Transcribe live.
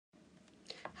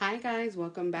Hi, guys,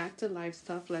 welcome back to Life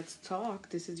Stuff Let's Talk.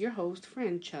 This is your host,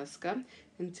 Francesca,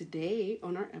 and today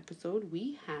on our episode,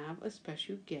 we have a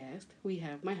special guest. We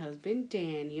have my husband,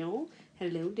 Daniel.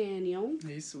 Hello, Daniel.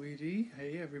 Hey, sweetie.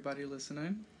 Hey, everybody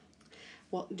listening.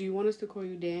 Well, do you want us to call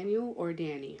you Daniel or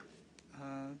Danny?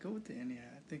 Go with Danny.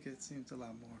 I think it seems a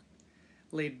lot more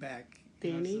laid back.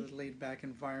 Danny? It's a laid back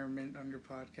environment on your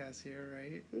podcast here,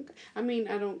 right? Okay. I mean,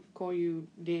 I don't call you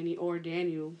Danny or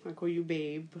Daniel. I call you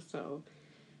Babe, so...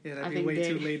 Yeah, that'd be way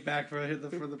too laid back for the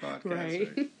podcast,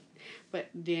 right?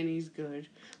 But Danny's good.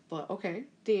 But okay,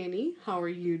 Danny, how are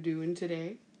you doing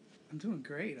today? I'm doing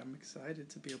great. I'm excited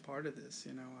to be a part of this.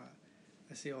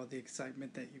 I see all the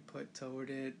excitement that you put toward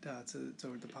it,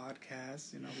 toward the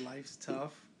podcast. Life's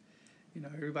tough.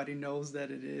 Everybody knows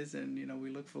that it is, and we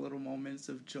look for little moments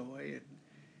of joy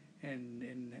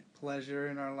and pleasure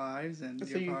in our lives. And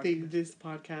so you think this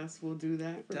podcast will do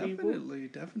that for people?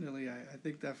 Definitely. I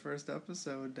think that first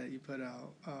episode that you put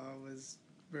out was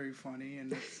very funny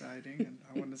and exciting, and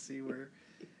I want to see where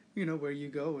you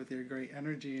go with your great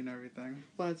energy and everything.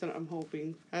 Well, that's what I'm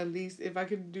hoping. At least if I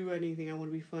could do anything, I want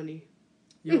to be funny.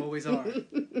 You always are.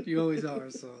 You always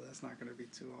are, so that's not going to be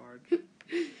too hard.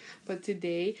 But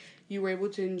today, you were able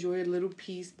to enjoy a little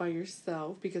piece by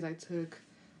yourself because I took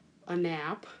a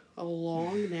nap. A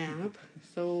long nap.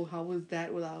 So how was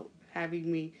that without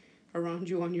having me around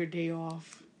you on your day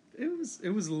off? It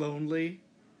was lonely.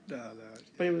 But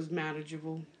it was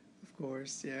manageable. Of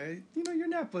course, yeah. Your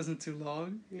nap wasn't too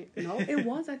long. No, it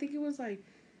was. I think it was like,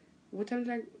 what time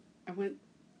did I went?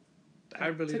 I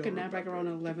really took don't a nap remember. like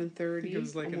around 11:30. It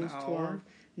was like an hour. 12.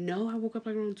 No, I woke up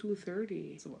like around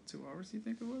 2:30. So what? 2 hours? You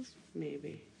think it was?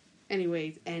 Maybe.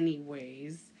 Anyways.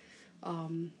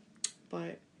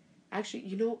 But actually,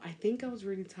 I think I was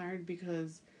really tired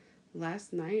because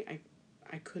last night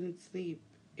I couldn't sleep.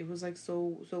 It was like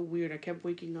so weird. I kept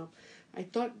waking up. I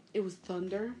thought it was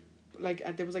thunder.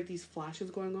 Like there was like these flashes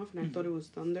going off, and I thought it was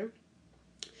thunder.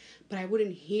 But I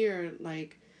wouldn't hear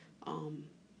like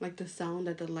the sound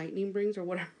that the lightning brings or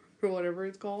whatever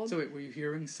it's called. So wait, were you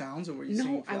hearing sounds or were you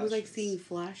seeing flashes? No, I was like seeing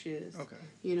flashes. Okay.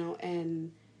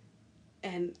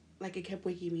 And like it kept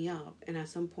waking me up, and at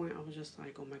some point I was just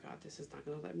like, oh my god, this is not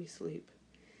gonna let me sleep.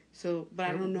 So, but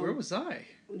I don't know. Where was I?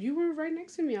 You were right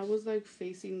next to me. I was like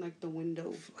facing like the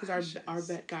window because our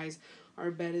bed, guys,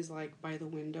 our bed is like by the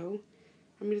window.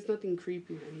 I mean, it's nothing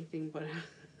creepy or anything, but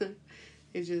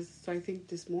it's just. So I think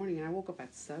this morning, and I woke up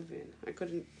at 7. I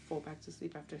couldn't fall back to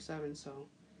sleep after 7, so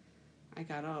I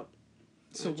got up.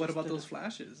 So what about those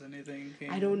flashes? Anything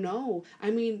came? I don't know. I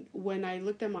mean, when I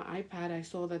looked at my iPad, I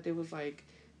saw that there was like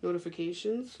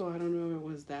notifications, so I don't know if it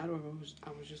was that or if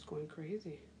I was just going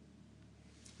crazy.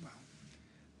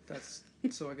 Wow.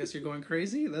 So I guess you're going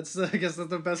crazy? I guess that's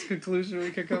the best conclusion we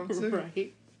could come to.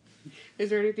 Right. Is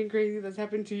there anything crazy that's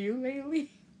happened to you lately?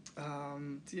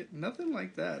 Nothing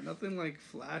like that. Nothing like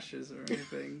flashes or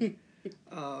anything.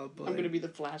 But I'm going to be the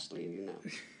flash lady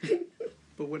now.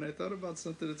 But when I thought about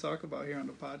something to talk about here on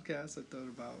the podcast, I thought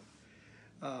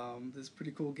about this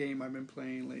pretty cool game I've been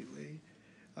playing lately.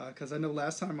 Because I know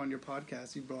last time on your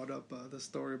podcast you brought up the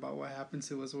story about what happened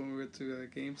to us when we went to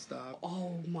GameStop.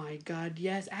 Oh my god,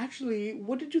 yes. Actually,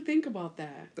 what did you think about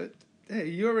that? But hey,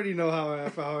 you already know how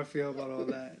I feel about all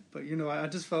that. But I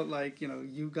just felt like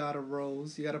you got a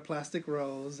rose, you got a plastic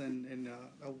rose, and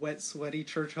a wet, sweaty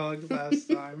church hug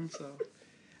last time. So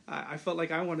I felt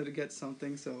like I wanted to get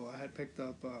something, so I had picked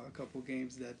up a couple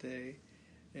games that day,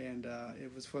 and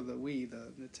it was for the Wii,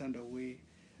 the Nintendo Wii.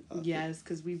 Yes,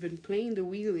 because we've been playing the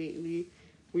Wii lately.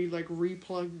 We like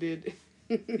replugged it.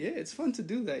 Yeah, it's fun to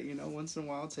do that. Once in a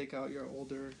while, take out your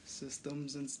older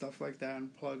systems and stuff like that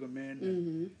and plug them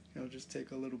in. And, just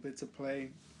take a little bit to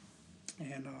play.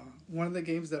 And one of the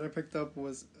games that I picked up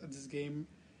was this game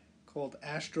called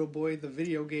Astro Boy, the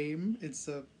video game. It's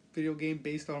a video game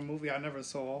based on a movie I never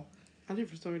saw. I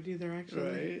never saw it either,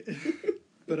 actually. Right.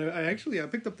 But I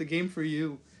picked up the game for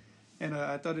you. And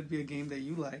I thought it'd be a game that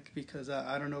you like because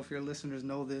I don't know if your listeners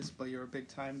know this, but you're a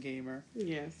big-time gamer.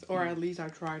 Yes, or at least I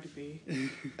try to be.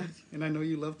 And I know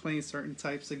you love playing certain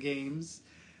types of games.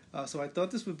 So I thought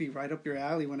this would be right up your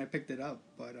alley when I picked it up.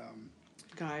 But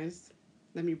guys,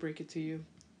 let me break it to you.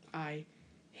 I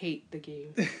hate the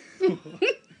game.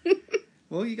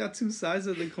 Well, you got two sides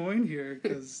of the coin here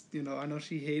because, I know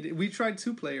she hated... We tried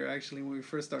 2-player, actually, when we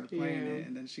first started playing it,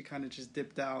 and then she kind of just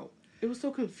dipped out. It was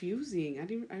so confusing.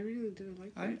 I really didn't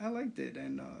like that. I liked it,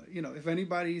 and if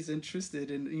anybody's interested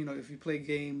in, if you play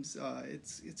games,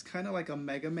 it's kind of like a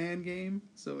Mega Man game.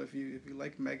 So if you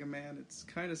like Mega Man, it's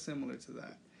kind of similar to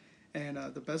that. And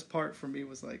the best part for me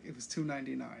was like it was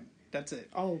 $2.99. That's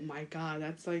it. Oh my god,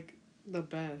 that's like The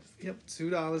best. Yep,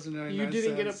 $2.99. You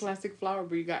didn't get a plastic flower,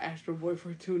 but you got Astro Boy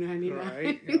for $2.99.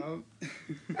 Right.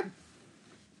 Yep.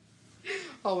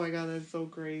 Oh my god, that's so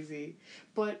crazy.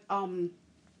 But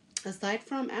aside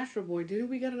from Astro Boy, didn't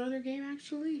we get another game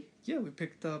actually? Yeah, we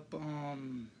picked up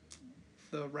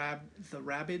the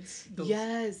Rabbids.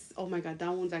 Yes. Oh my god,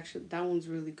 that one's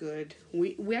really good.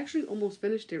 We actually almost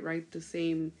finished it right the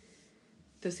same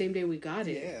day we got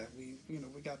it. Yeah,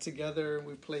 we got together,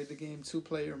 we played the game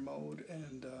 2-player mode,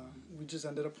 and we just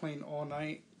ended up playing all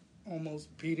night,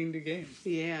 almost beating the game.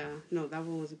 Yeah. No, that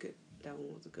one was a good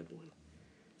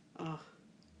one.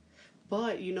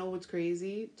 But you know what's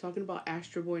crazy? Talking about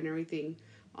Astro Boy and everything,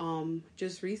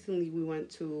 just recently we went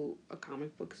to a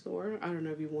comic book store. I don't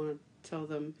know if you want to tell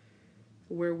them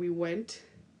where we went.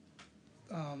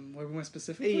 Where we went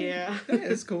specifically? Yeah. Yeah,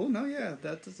 it's cool. No, yeah,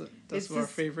 that's our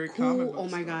favorite comic book Oh my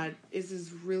store. god, it's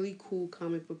this really cool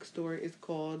comic book store. It's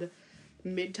called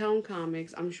Midtown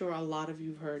Comics. I'm sure a lot of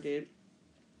you've heard it.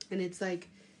 And it's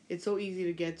so easy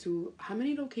to get to. How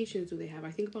many locations do they have?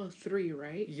 I think about 3,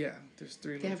 right? Yeah, there's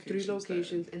 3 They have 3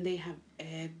 locations, and they have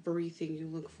everything you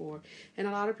look for. And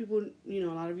a lot of people, a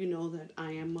lot of you know that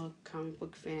I am a comic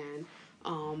book fan.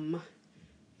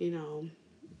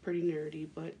 Pretty nerdy,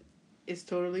 but it's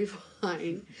totally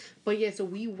fine. But yeah, so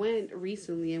we went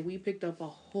recently, and we picked up a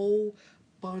whole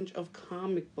bunch of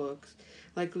comic books.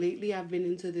 Like lately, I've been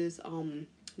into this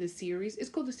series. It's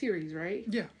called The Series, right?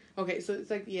 Yeah. Okay, so it's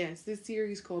it's this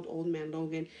series called Old Man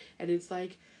Logan, and it's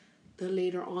like the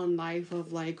later on life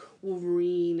of like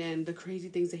Wolverine and the crazy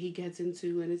things that he gets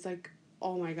into, and it's like,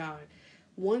 oh my god.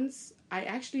 Once I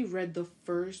actually read the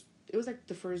first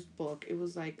book. It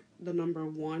was like the number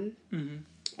 1, Mm-hmm.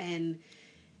 and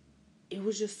it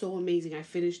was just so amazing. I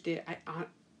finished it.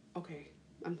 Okay,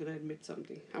 I'm gonna admit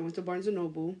something. I went to Barnes and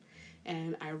Noble,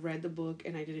 and I read the book,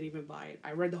 and I didn't even buy it.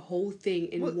 I read the whole thing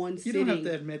in one sitting. You don't have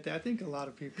to admit that. I think a lot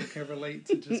of people can relate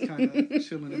to just kind of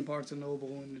chilling in Barnes and Noble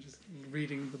and just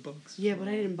reading the books. Yeah, but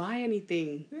I didn't buy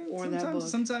anything that book.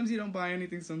 Sometimes you don't buy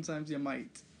anything. Sometimes you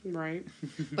might. Right.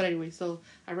 But anyway, so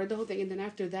I read the whole thing, and then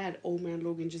after that, Old Man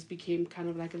Logan just became kind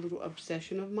of like a little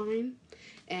obsession of mine.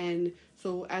 And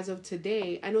so as of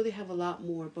today, I know they have a lot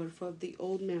more, but for the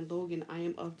Old Man Logan, I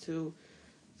am up to,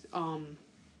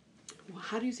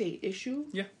 how do you say, issue?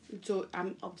 Yeah. So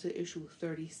I'm up to issue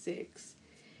 36.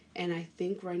 And I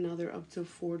think right now they're up to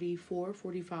 44,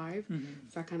 45. Mm-hmm.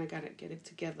 So I kind of got to get it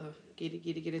together. Get it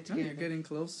together. No, you're getting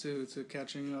close to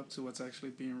catching up to what's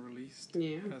actually being released.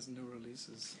 Yeah. As new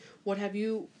releases. What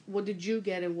did you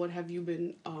get, and what have you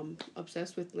been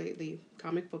obsessed with lately,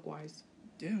 comic book wise?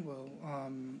 Yeah, well,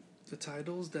 the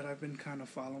titles that I've been kind of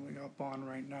following up on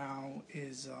right now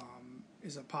is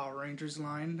a Power Rangers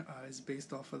line. It's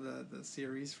based off of the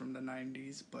series from the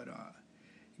 90s, but it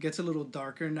gets a little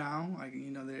darker now. I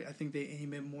think they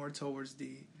aim it more towards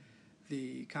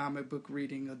the comic book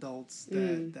reading adults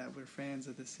that were fans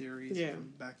of the series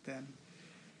from back then.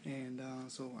 And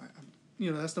so I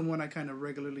that's the one I kind of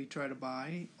regularly try to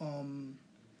buy.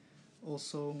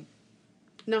 Also.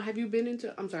 Now, have you been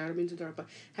into... I'm sorry, I don't mean to interrupt, but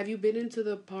have you been into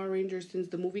the Power Rangers since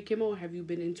the movie came out, or have you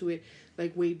been into it,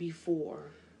 like, way before?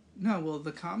 No, well,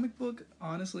 the comic book,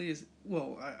 honestly, is...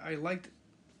 Well, I liked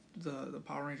the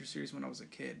Power Rangers series when I was a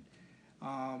kid.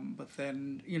 But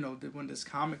then, when this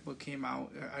comic book came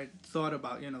out, I thought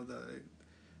about,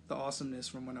 the awesomeness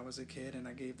from when I was a kid, and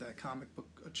I gave that comic book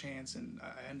a chance, and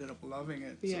I ended up loving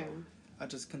it. Yeah. So I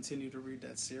just continued to read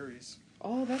that series.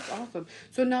 Oh, that's awesome.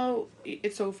 So now,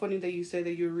 it's so funny that you said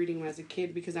that you were reading when as a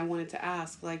kid, because I wanted to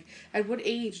ask, like, at what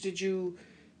age did you,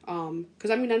 because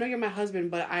I know you're my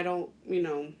husband, but I don't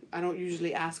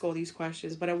usually ask all these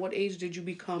questions, but at what age did you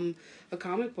become a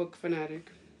comic book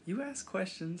fanatic? You ask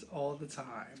questions all the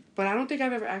time. But I don't think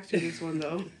I've ever asked you this one,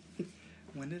 though.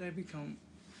 When did I become...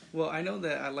 Well, I know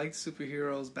that I liked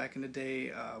superheroes back in the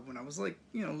day. When I was a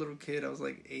little kid, I was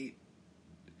like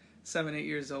 7, 8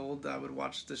 years old. I would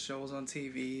watch the shows on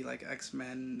TV, like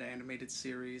X-Men, the animated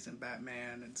series, and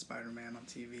Batman and Spider-Man on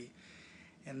TV.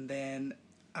 And then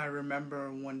I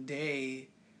remember one day,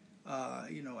 as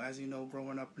you know,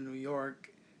 growing up in New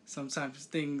York, sometimes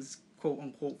things, quote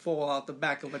unquote, fall out the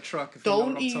back of a truck. If you know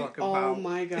what I'm talking about. Oh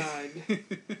my god.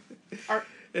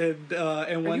 And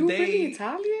one Are you day, really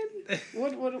Italian?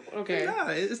 What? Okay.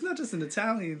 Nah, it's not just an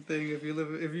Italian thing. If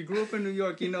you grew up in New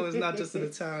York, it's not just an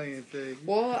Italian thing.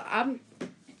 Well,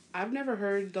 I've never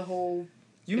heard the whole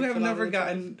You have never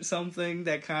gotten something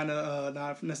that kind of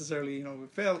not necessarily,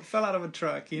 fell out of a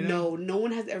truck, No, no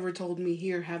one has ever told me,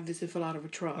 here, have this, it fell out of a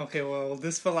truck. Okay, well,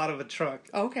 this fell out of a truck.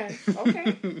 Okay.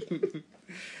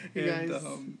 You guys,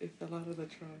 it fell out of the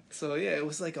truck. So, yeah, it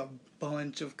was like a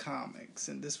bunch of comics,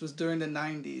 and this was during the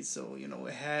 90s, so,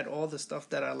 it had all the stuff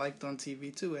that I liked on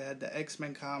TV, too. It had the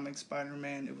X-Men comics,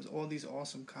 Spider-Man, it was all these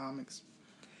awesome comics.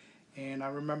 And I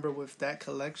remember with that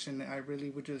collection, I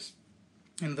really would just...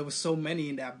 And there was so many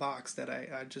in that box that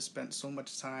I just spent so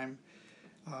much time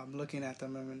looking at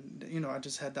them. And, I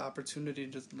just had the opportunity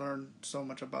to just learn so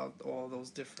much about all those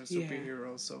different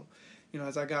superheroes. So,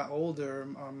 as I got older,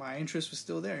 my interest was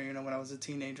still there. When I was a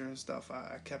teenager and stuff,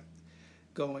 I kept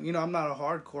going. I'm not a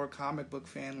hardcore comic book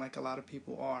fan like a lot of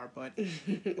people are, but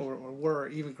or were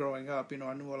even growing up.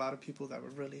 I knew a lot of people that were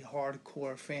really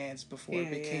hardcore fans before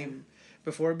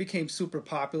it became super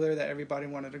popular that everybody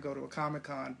wanted to go to a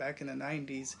Comic-Con back in the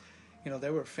 90s.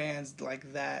 There were fans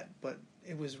like that, but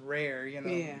it was rare,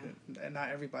 and not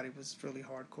everybody was really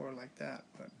hardcore like that.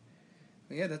 But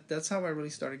yeah, that's how I really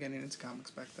started getting into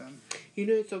comics back then.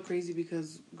 It's so crazy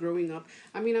because growing up,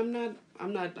 I mean, I'm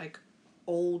not like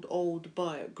old,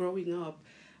 but growing up,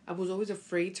 I was always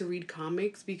afraid to read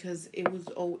comics because it was,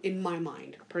 in my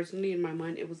mind,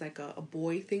 it was like a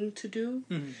boy thing to do,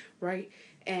 right?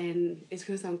 And it's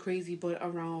going to sound crazy, but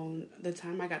around the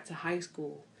time I got to high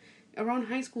school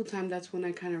time, that's when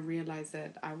I kind of realized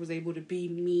that I was able to be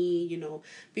me,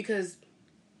 because,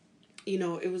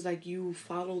 it was like you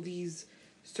follow these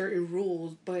certain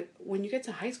rules, but when you get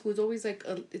to high school, it's always like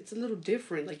it's a little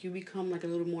different. Like you become like a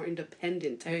little more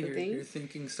independent type of thing. Your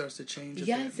thinking starts to change.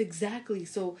 Yes, exactly.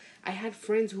 So I had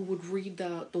friends who would read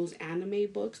those anime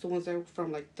books, the ones that are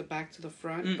from like the back to the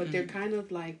front, but they're kind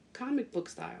of like comic book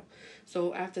style.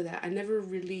 So after that, I never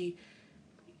really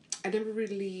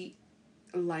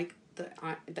liked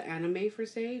the anime per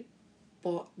se,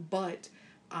 but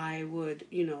I would,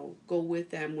 go with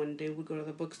them when they would go to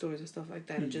the bookstores and stuff like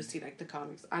that and just see, like, the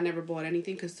comics. I never bought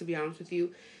anything because, to be honest with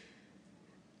you,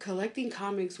 collecting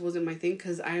comics wasn't my thing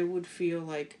because I would feel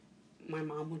like my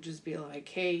mom would just be like,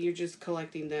 hey, you're just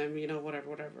collecting them,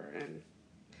 whatever. And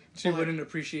she wouldn't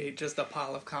appreciate just a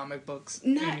pile of comic books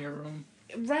in your room.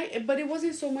 Right, but it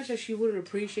wasn't so much that she wouldn't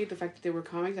appreciate the fact that they were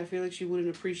comics. I feel like she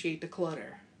wouldn't appreciate the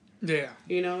clutter. Yeah.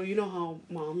 You know how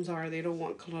moms are. They don't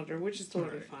want clutter, which is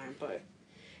totally fine, but...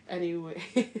 Anyway,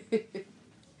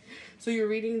 so you're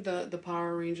reading the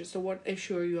Power Rangers. So what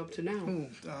issue are you up to now?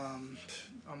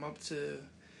 I'm up to,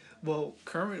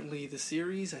 currently the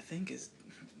series I think is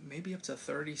maybe up to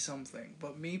 30 something.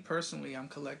 But me personally, I'm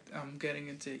getting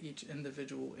into each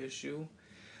individual issue.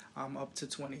 I'm up to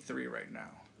 23 right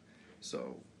now.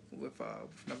 So with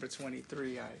number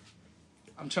 23,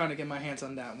 I'm trying to get my hands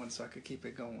on that one so I could keep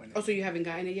it going. Oh, so you haven't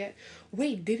gotten it yet?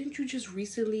 Wait, didn't you just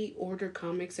recently order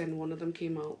comics and one of them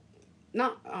came out?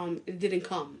 It didn't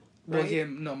come, right? Well, yeah,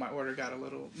 no, my order got a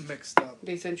little mixed up.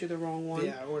 They sent you the wrong one?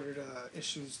 Yeah, I ordered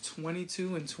issues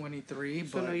 22 and 23.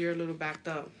 So now you're a little backed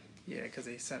up. Yeah, because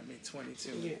they sent me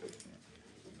 22. Yeah.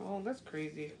 Oh, that's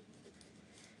crazy.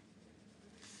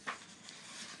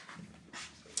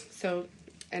 So,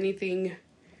 anything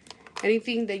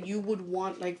that you would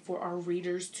want, like, for our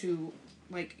readers to,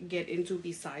 like, get into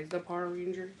besides the Power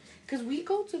Ranger? Because we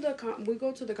go to the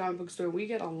comic book store, we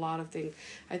get a lot of things.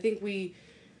 I think we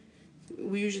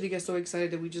usually get so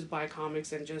excited that we just buy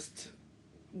comics and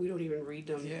we don't even read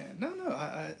them. Yeah, no.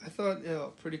 I thought a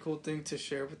pretty cool thing to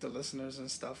share with the listeners and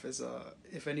stuff is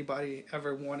if anybody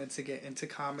ever wanted to get into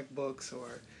comic books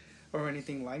or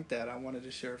anything like that, I wanted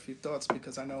to share a few thoughts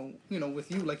because I know, with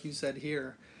you, like you said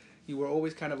here, you were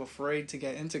always kind of afraid to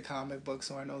get into comic books,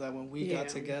 so I know that when we got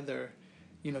together,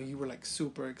 you were like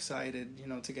super excited,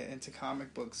 to get into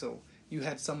comic books, so you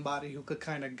had somebody who could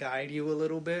kind of guide you a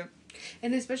little bit.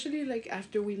 And especially like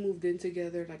after we moved in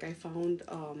together, like I found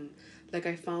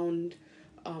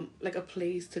like a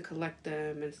place to collect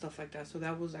them and stuff like that, so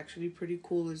that was actually pretty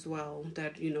cool as well,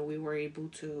 that we were able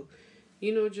to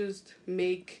just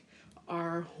make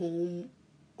our home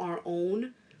our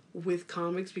own with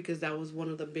comics, because that was one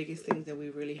of the biggest things that we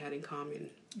really had in common.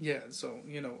 Yeah, so,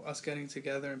 us getting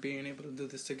together and being able to do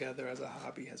this together as a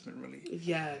hobby has been really,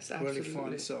 absolutely, really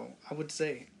fun. So I would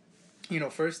say,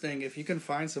 first thing, if you can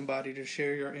find somebody to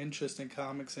share your interest in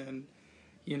comics and,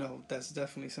 that's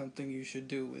definitely something you should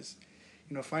do is,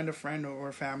 find a friend or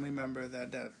a family member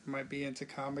that might be into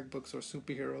comic books or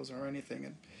superheroes or anything,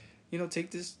 and,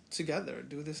 take this together,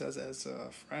 do this as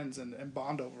friends and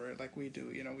bond over it like we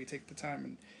do. We take the time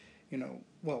and,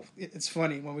 it's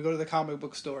funny, when we go to the comic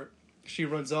book store, she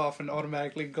runs off and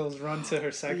automatically goes run to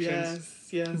her sections.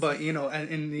 Yes. But, and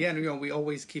in the end, we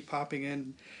always keep popping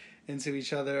in into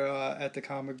each other at the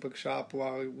comic book shop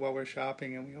while we're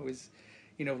shopping, and we always,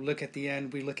 look at the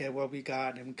end. We look at what we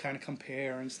got and we kind of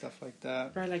compare and stuff like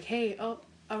that. Right, like, hey, oh,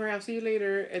 all right, I'll see you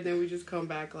later, and then we just come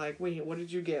back like, wait, what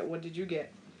did you get? What did you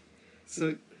get?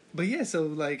 So, but yeah, so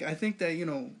like I think that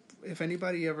if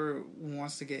anybody ever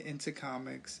wants to get into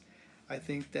comics, I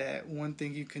think that one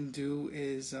thing you can do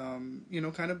is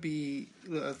kind of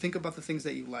think about the things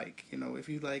that you like. If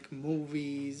you like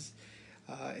movies.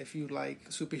 If you like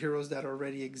superheroes that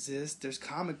already exist, there's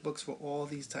comic books for all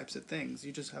these types of things.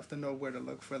 You just have to know where to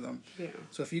look for them. Yeah.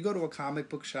 So if you go to a comic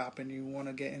book shop and you want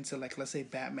to get into, like, let's say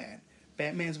Batman.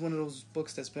 Batman's one of those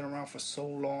books that's been around for so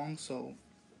long. So,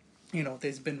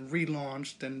 there's been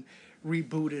relaunched and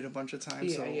rebooted a bunch of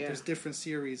times. So there's different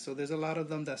series. So there's a lot of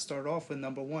them that start off with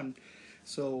number one.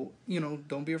 So,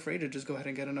 don't be afraid to just go ahead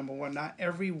and get a number one. Not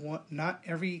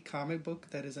every comic book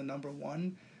that is a number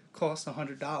one costs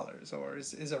 $100 or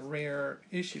is a rare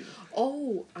issue.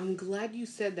 Oh, I'm glad you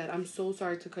said that. I'm so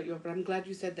sorry to cut you off, but I'm glad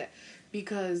you said that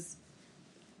because,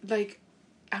 like,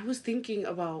 I was thinking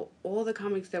about all the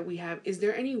comics that we have. Is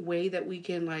there any way that we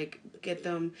can, like, get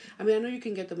them? I mean, I know you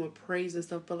can get them appraised and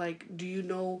stuff, but, like, do you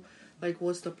know, like,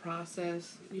 what's the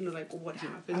process? Like, what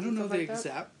happens? I don't know the like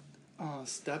exact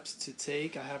steps to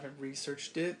take. I haven't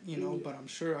researched it, but I'm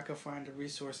sure I could find the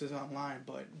resources online.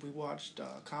 But we watched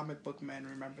Comic Book Man,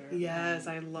 remember? Yes,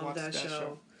 I love that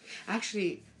show.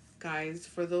 Actually, guys,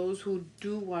 for those who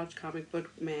do watch Comic Book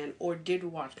Man or did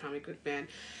watch Comic Book Man,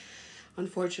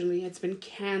 unfortunately, it's been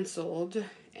canceled,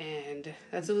 and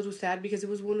that's a little sad because it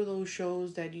was one of those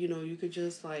shows that, you could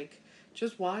just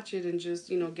watch it and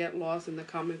just, get lost in the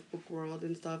comic book world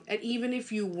and stuff. And even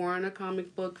if you weren't a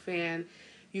comic book fan,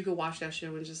 you could watch that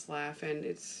show and just laugh, and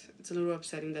it's a little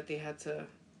upsetting that they had to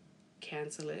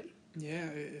cancel it. Yeah,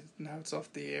 now it's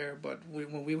off the air, but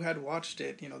when we had watched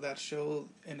it, that show,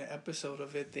 in an episode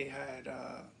of it,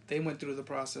 they went through the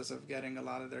process of getting a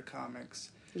lot of their comics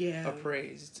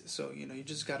appraised. So, you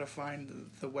just got to find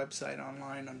the website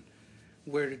online on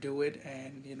where to do it,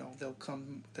 and, they'll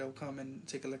come and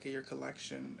take a look at your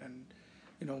collection, and,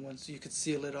 once you could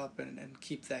seal it up and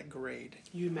keep that grade.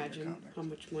 You imagine how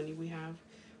much money we have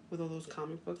with all those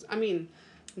comic books. I mean,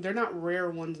 they're not rare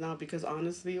ones now because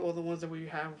honestly, all the ones that we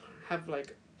have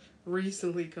like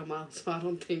recently come out. So I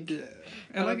don't think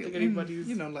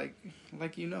anybody's. I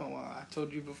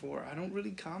told you before, I don't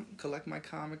really collect my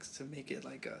comics to make it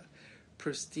like a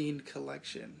pristine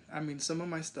collection. I mean, some of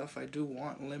my stuff I do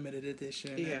want limited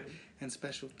edition and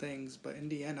special things, but in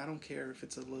the end, I don't care if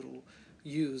it's a little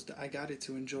used. I got it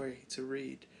to enjoy, to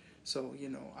read. So,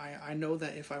 I know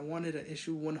that if I wanted an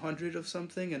issue 100 of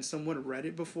something and someone read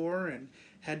it before and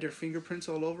had their fingerprints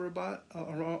all over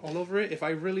it, if I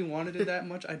really wanted it that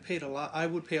much, I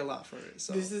would pay a lot for it.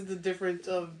 So this is the difference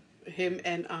of him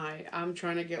and I'm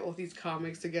trying to get all these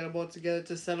comics to get them all together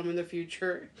to sell them in the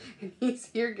future, and he's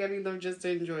here getting them just to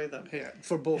enjoy them. Yeah,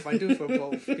 for both. I do it for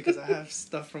both because I have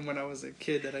stuff from when I was a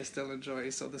kid that I still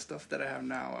enjoy. So the stuff that I have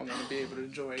now, I want to be able to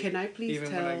enjoy. Can I please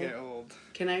even when I get old?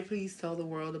 Can I please tell the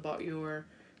world about your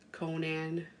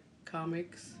Conan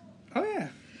comics? Oh yeah,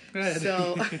 go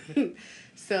ahead.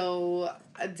 So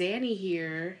Danny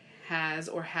here had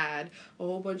a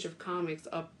whole bunch of comics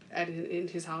up in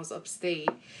his house upstate.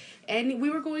 And we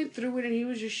were going through it, and he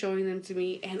was just showing them to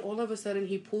me. And all of a sudden,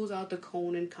 he pulls out the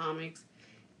Conan comics,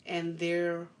 and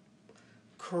they're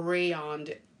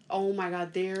crayoned. Oh my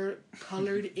God, they're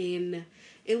colored in.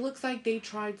 It looks like they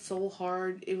tried so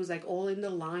hard. It was like all in the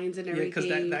lines and everything.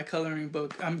 Yeah, because that coloring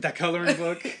book.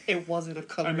 It wasn't a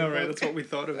coloring book. I know, right? That's what we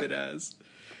thought of it as.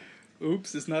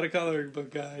 Oops, it's not a coloring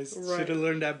book, guys. Right. Should have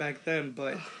learned that back then,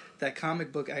 but that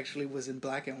comic book actually was in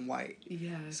black and white.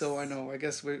 Yes. So I know, I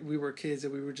guess we were kids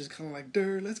and we were just kind of like,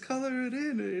 let's color it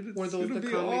in. It'll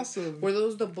be awesome. Were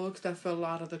those the books that fell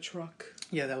out of the truck?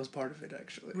 Yeah, that was part of it,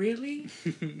 actually. Really?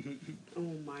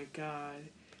 Oh my God.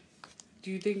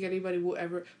 Do you think anybody will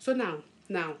ever... So now,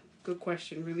 good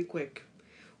question, really quick.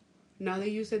 Now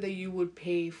that you said that you would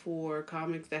pay for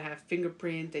comics that have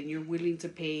fingerprint and you're willing to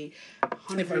pay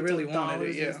hundreds of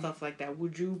dollars and stuff like that,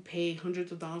 would you pay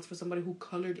hundreds of dollars for somebody who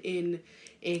colored in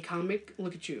a comic?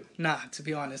 Look at you. Nah, to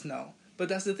be honest, no. But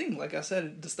that's the thing. Like I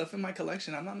said, the stuff in my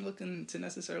collection, I'm not looking to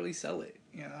necessarily sell it.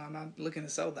 I'm not looking to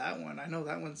sell that one. I know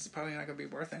that one's probably not going to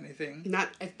be worth anything.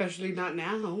 Especially not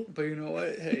now. But you know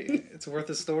what? Hey, it's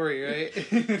worth a story, right?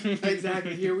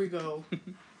 Exactly. Here we go.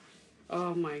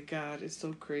 Oh my God, it's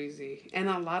so crazy. And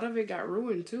a lot of it got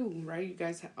ruined too, right? You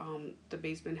guys, the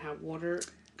basement had water.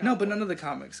 No, but none of the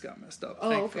comics got messed up. Oh,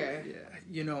 thankfully. okay.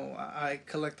 Yeah. I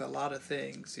collect a lot of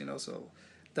things, so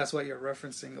that's what you're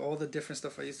referencing. All the different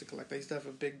stuff I used to collect. I used to have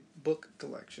a big book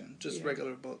collection, just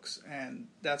regular books, and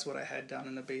that's what I had down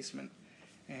in the basement.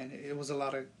 And it was a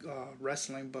lot of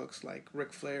wrestling books, like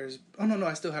Ric Flair's. Oh no,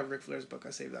 I still have Ric Flair's book. I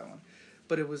saved that one.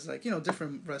 But it was like,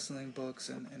 different wrestling books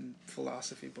and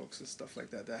philosophy books and stuff like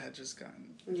that had just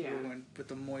gotten ruined with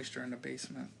the moisture in the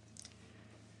basement.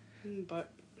 But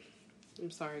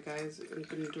I'm sorry, guys. I'm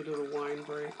gonna do a little wine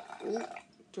break. Ooh.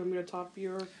 Do you want me to top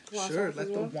your glass? Sure,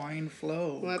 let the wine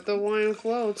flow. Let the wine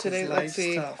flow today. Let's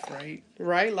see. Life's tough, right?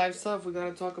 Right, life's tough. We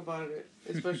gotta talk about it,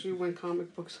 especially when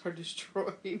comic books are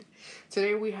destroyed.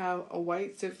 Today we have a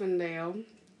white Zinfandel.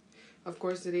 Of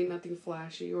course, it ain't nothing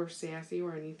flashy or sassy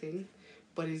or anything,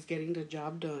 but it's getting the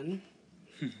job done.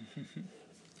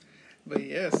 But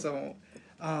yeah, so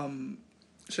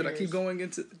should I keep going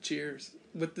into cheers?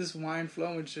 With this wine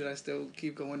flowing, should I still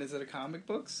keep going into the comic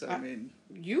books? I mean,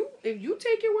 if you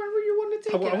take it wherever you want to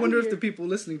take it. I wonder if the people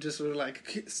listening just were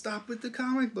like, stop with the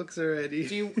comic books already.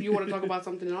 Do you want to talk about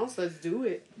something else? Let's do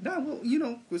it. No,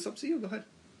 well, it's up to you. Go ahead.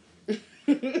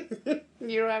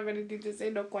 You don't have anything to say?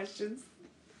 No questions?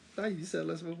 No, you said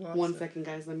let's move on. 1 second,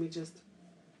 guys. Let me just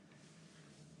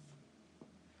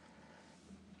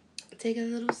take a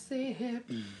little sip.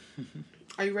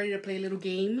 Are you ready to play a little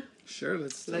game? Sure,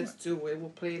 let's do it. We'll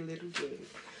play a little game.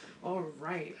 All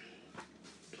right.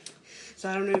 So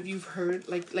I don't know if you've heard,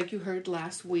 like you heard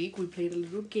last week, we played a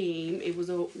little game. It was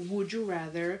a Would You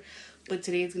Rather, but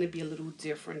today it's going to be a little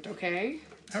different, okay?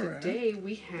 All right. Today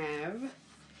we have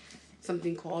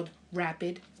something called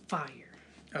Rapid Fire.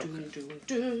 Okay. Doom, doom,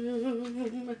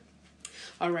 doom.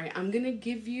 All right, I'm going to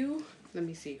give you, let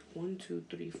me see, 1, 2,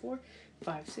 3, 4,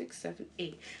 5, 6, 7,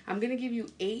 8. I'm going to give you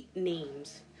 8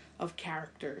 names of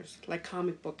characters, like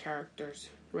comic book characters.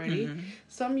 Ready? Mm-hmm.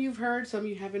 Some you've heard, some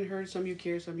you haven't heard, some you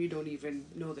care, some you don't even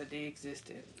know that they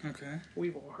existed. Okay.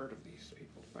 We've all heard of these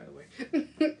people, by the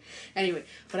way. Anyway,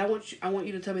 but I want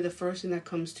you to tell me the first thing that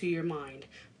comes to your mind.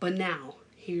 But now,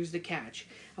 here's the catch.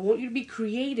 I want you to be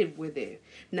creative with it.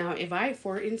 Now,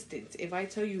 for instance, if I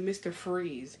tell you Mr.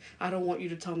 Freeze, I don't want you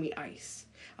to tell me ice.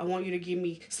 I want you to give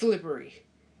me slippery.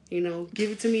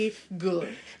 Give it to me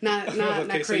good. Not okay, not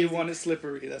crazy. So you want it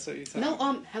slippery, that's what you're saying.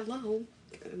 No, hello.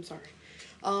 I'm sorry.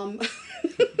 I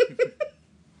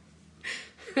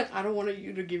don't want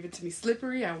you to give it to me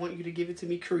slippery. I want you to give it to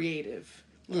me creative.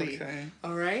 Okay.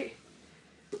 All right?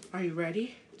 Are you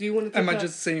ready? Do you want to Am I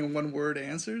just saying one word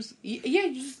answers?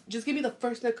 Yeah, just give me the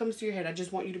first that comes to your head. I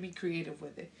just want you to be creative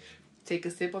with it. Take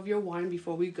a sip of your wine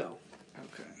before we go.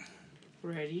 Okay.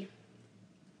 Ready?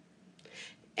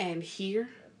 And here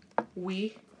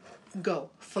we go.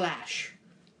 Flash.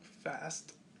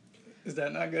 Fast. Is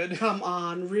that not good? Come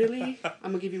on, really?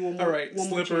 I'm going to give you one more. All right,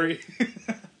 slippery.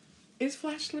 Is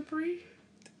Flash slippery?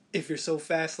 If you're so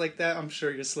fast like that, I'm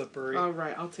sure you're slippery. All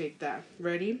right, I'll take that.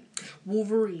 Ready?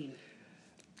 Wolverine.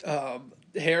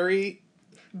 Harry.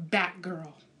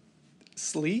 Batgirl.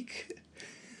 Sleek.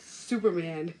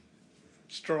 Superman.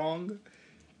 Strong.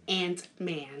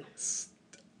 Ant-Man.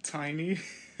 Tiny.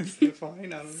 Is that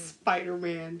fine? I don't know.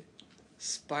 Spider-Man.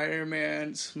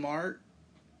 Spider-Man. Smart.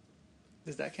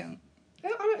 Does that count?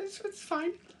 It's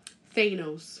fine.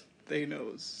 Thanos.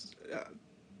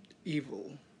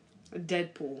 Evil.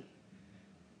 Deadpool.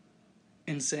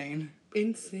 Insane.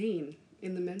 In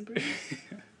the membrane.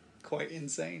 Quite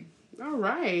insane. All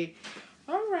right.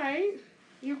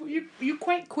 You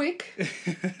quite quick.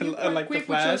 You quite like quick the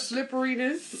Flash. With your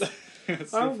slipperiness. Slippery,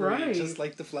 all right. Just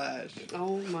like the Flash.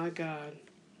 Oh my God.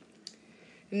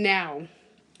 Now,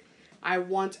 I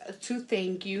want to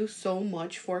thank you so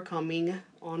much for coming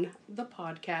on the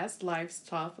podcast, Life's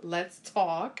Tough, Let's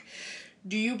Talk.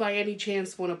 Do you by any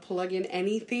chance want to plug in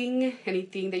anything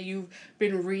that you've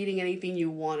been reading, anything you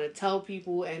want to tell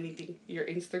people, anything, your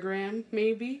Instagram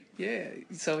maybe? Yeah,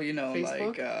 so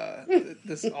Facebook?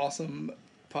 This awesome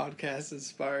podcast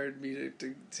inspired me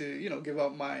to give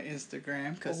out my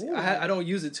Instagram, because I don't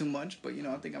use it too much, but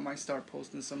I think I might start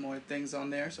posting some more things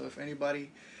on there. So if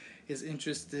anybody is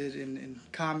interested in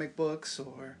comic books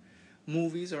or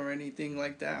movies or anything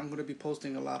like that, I'm going to be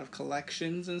posting a lot of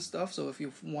collections and stuff. So if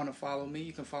you want to follow me,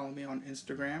 you can follow me on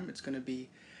Instagram. It's going to be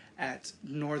at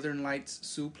Northern Lights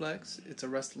Suplex. It's a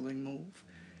wrestling move.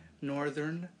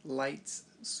 Northern Lights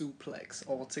Suplex.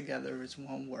 All together is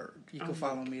one word. You can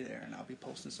follow me there, and I'll be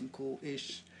posting some cool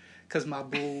ish, because my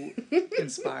boo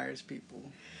inspires people.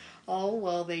 Oh,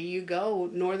 well, there you go.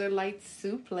 Northern Lights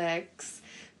Suplex.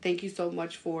 Thank you so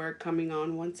much for coming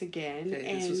on once again.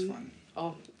 Hey, this was fun.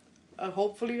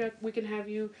 Hopefully we can have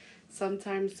you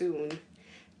sometime soon.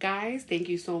 Guys, thank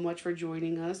you so much for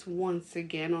joining us once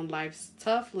again on Life's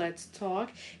Tough. Let's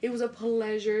talk. It was a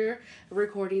pleasure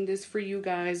recording this for you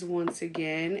guys once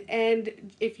again.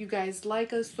 And if you guys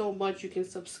like us so much, you can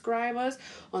subscribe us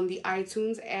on the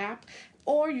iTunes app.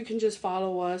 Or you can just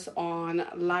follow us on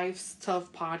Life's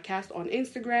Tough Podcast on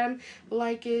Instagram.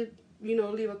 Like it,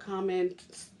 leave a comment,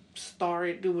 star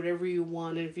it, do whatever you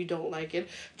want. And if you don't like it,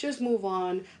 just move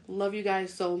on. Love you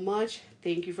guys so much.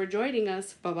 Thank you for joining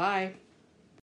us. Bye-bye.